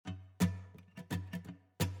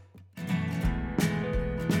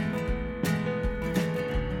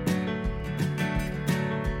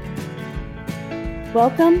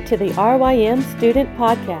Welcome to the RYM Student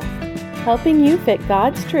Podcast, helping you fit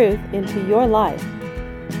God's truth into your life.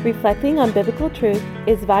 Reflecting on biblical truth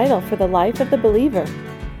is vital for the life of the believer.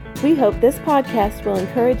 We hope this podcast will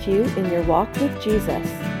encourage you in your walk with Jesus.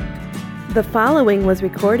 The following was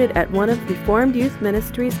recorded at one of Reformed Youth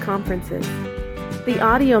Ministries conferences. The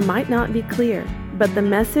audio might not be clear, but the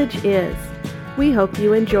message is. We hope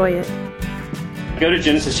you enjoy it. Go to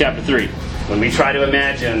Genesis chapter 3. When we try to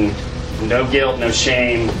imagine no guilt, no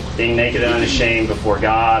shame, being naked and unashamed before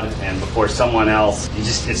God and before someone else,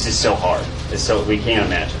 it's just so hard. We can't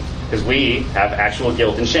imagine. Because we have actual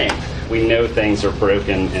guilt and shame. We know things are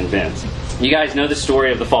broken and bent. You guys know the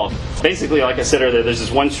story of the fall. Basically, like I said earlier, there's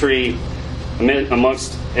this one tree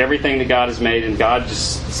amongst everything that God has made, and God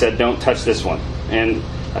just said, don't touch this one. And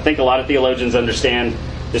I think a lot of theologians understand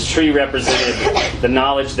this tree represented the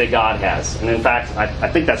knowledge that God has. And in fact,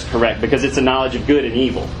 I think that's correct, because it's a knowledge of good and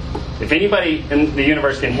evil. If anybody in the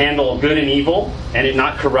universe can handle good and evil and it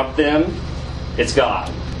not corrupt them, it's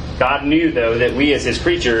God. God knew, though, that we as His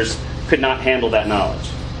creatures could not handle that knowledge.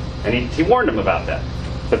 And He warned them about that.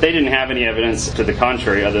 But they didn't have any evidence to the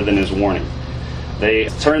contrary other than His warning. They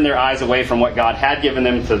turned their eyes away from what God had given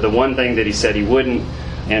them to the one thing that He said He wouldn't,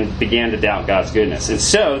 and began to doubt God's goodness. And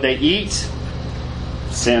so they eat.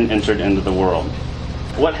 Sin entered into the world.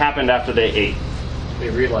 What happened after they ate? They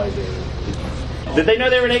realized it. Did they know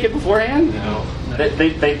they were naked beforehand? No.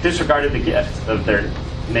 They disregarded the gift of their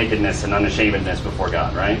nakedness and unashamedness before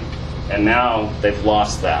God, right? And now they've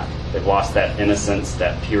lost that. They've lost that innocence,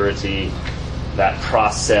 that purity, that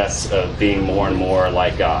process of being more and more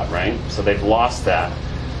like God, right? So they've lost that.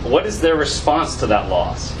 What is their response to that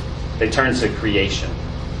loss? They turn to creation.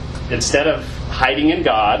 Instead of hiding in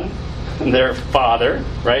God, their Father,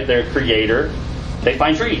 right, their Creator, they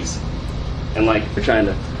find trees. And they're trying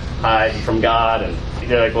to hide from God, and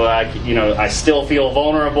they're like, well, I still feel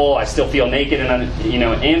vulnerable, I still feel naked and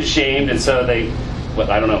and ashamed, and so they,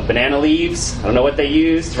 banana leaves, I don't know what they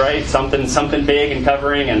used, right? Something big and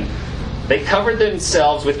covering, and they covered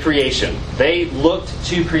themselves with creation. They looked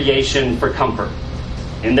to creation for comfort.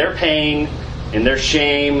 In their pain, in their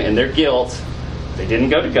shame, in their guilt, they didn't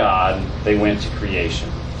go to God, they went to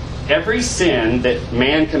creation. Every sin that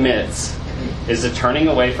man commits is a turning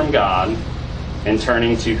away from God and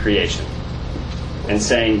turning to creation. And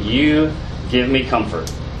saying, you give me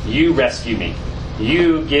comfort. You rescue me.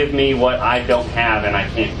 You give me what I don't have and I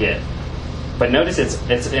can't get. But notice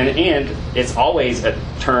it's always a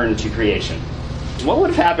turn to creation. What would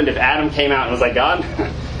have happened if Adam came out and was like, God,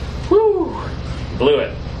 blew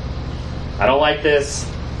it. I don't like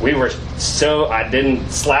this. I didn't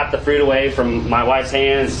slap the fruit away from my wife's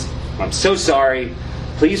hands. I'm so sorry.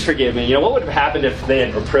 Please forgive me. What would have happened if they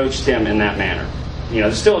had approached him in that manner?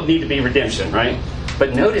 There still need to be redemption, right?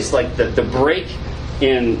 But notice, the break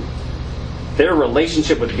in their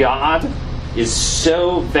relationship with God is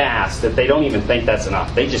so vast that they don't even think that's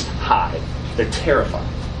enough. They just hide. They're terrified.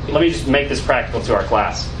 Let me just make this practical to our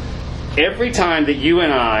class. Every time that you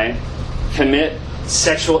and I commit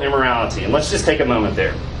sexual immorality, and let's just take a moment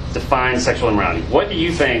there, define sexual immorality. What do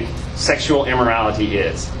you think sexual immorality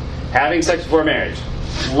is? Having sex before marriage.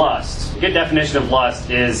 Lust. A good definition of lust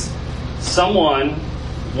is someone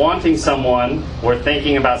wanting someone or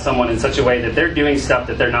thinking about someone in such a way that they're doing stuff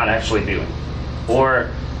that they're not actually doing.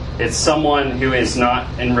 Or it's someone who is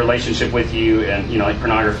not in relationship with you, and like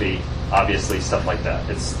pornography, obviously, stuff like that.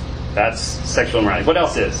 That's sexual immorality. What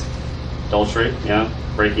else is? Adultery,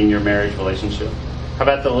 breaking your marriage relationship. How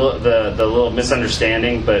about the little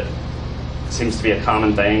misunderstanding, but seems to be a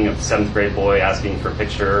common thing, of 7th grade boy asking for a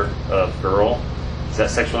picture of girl? Is that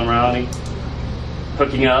sexual immorality?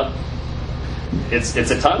 Hooking up. It's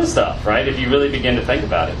a ton of stuff, right? If you really begin to think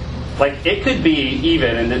about it. It could be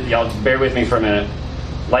even, and y'all bear with me for a minute,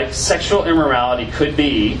 sexual immorality could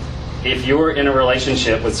be if you're in a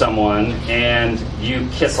relationship with someone and you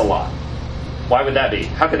kiss a lot. Why would that be?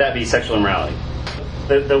 How could that be sexual immorality?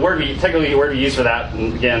 The word we use for that,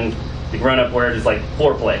 and again, the grown-up word is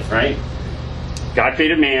foreplay, right? God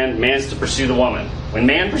created man, man's to pursue the woman. When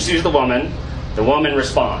man pursues the woman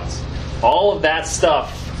responds. All of that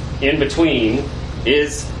stuff in between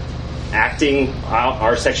is acting out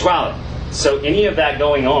our sexuality. So any of that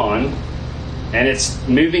going on, and it's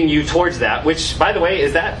moving you towards that, which, by the way,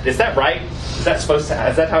 is that right? Is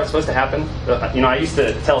that how it's supposed to happen? I used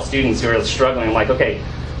to tell students who are struggling,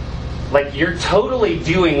 you're totally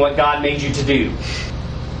doing what God made you to do.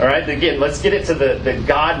 All right? Again, let's get it to the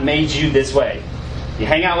God made you this way. You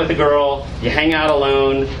hang out with a girl, you hang out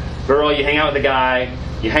alone. Girl, you hang out with a guy,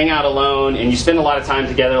 you hang out alone, and you spend a lot of time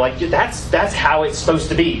together. That's how it's supposed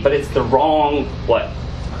to be. But it's the wrong,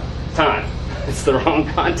 time. It's the wrong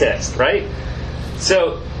context, right?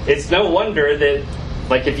 So it's no wonder that,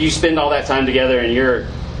 like, if you spend all that time together and you're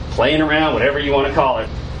playing around, whatever you want to call it,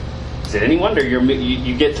 is it any wonder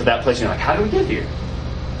you get to that place and you're like, how do we get here?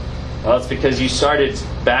 Well, it's because you started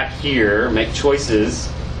back here, make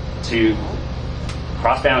choices to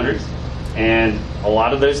cross boundaries. And a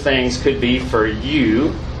lot of those things could be for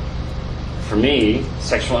you, for me,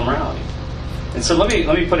 sexual immorality. And so let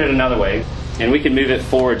me put it another way, and we can move it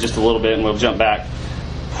forward just a little bit and we'll jump back.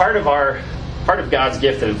 Part of God's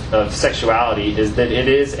gift of sexuality is that it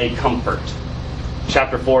is a comfort.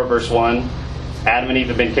 Chapter 4, verse 1, Adam and Eve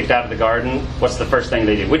have been kicked out of the garden. What's the first thing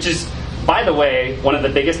they do? Which is, by the way, one of the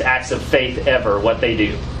biggest acts of faith ever, what they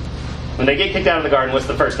do. When they get kicked out of the garden, what's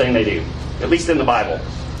the first thing they do? At least in the Bible.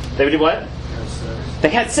 They would do what? They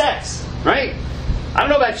had sex, right? I don't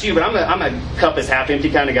know about you, but I'm a cup is half empty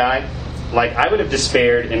kind of guy. Like, I would have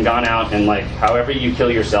despaired and gone out and, like, however you kill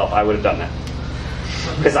yourself, I would have done that.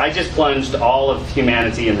 Because I just plunged all of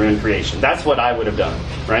humanity and ruined creation. That's what I would have done,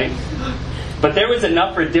 right? But there was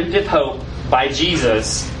enough redemptive hope by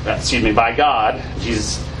by God,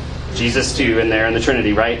 Jesus too in there in the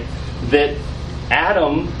Trinity, right? That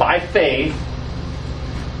Adam, by faith,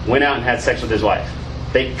 went out and had sex with his wife.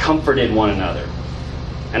 They comforted one another.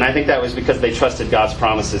 And I think that was because they trusted God's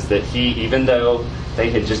promises that even though they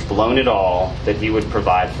had just blown it all, that He would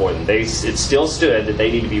provide for them. It still stood that they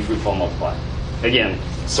need to be fruitful and multiply. Again,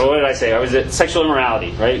 so what did I say? I was at sexual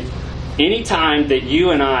immorality, right? Any time that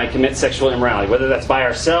you and I commit sexual immorality, whether that's by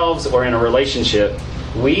ourselves or in a relationship,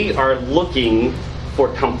 we are looking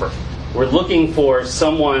for comfort. We're looking for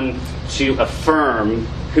someone to affirm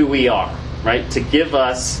who we are, right? To give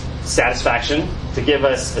us satisfaction, to give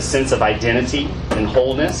us a sense of identity and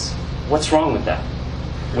wholeness. What's wrong with that?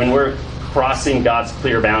 When we're crossing God's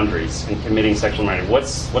clear boundaries and committing sexual immorality,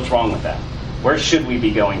 what's wrong with that? Where should we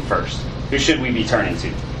be going first? Who should we be turning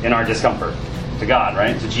to in our discomfort? To God,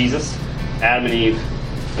 right? To Jesus. Adam and Eve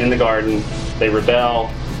in the garden, they rebel.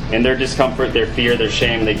 In their discomfort, their fear, their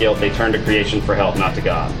shame, their guilt, they turn to creation for help, not to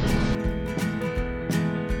God.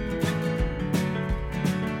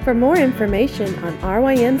 For more information on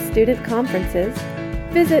RYM student conferences,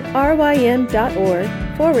 visit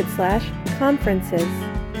rym.org/conferences.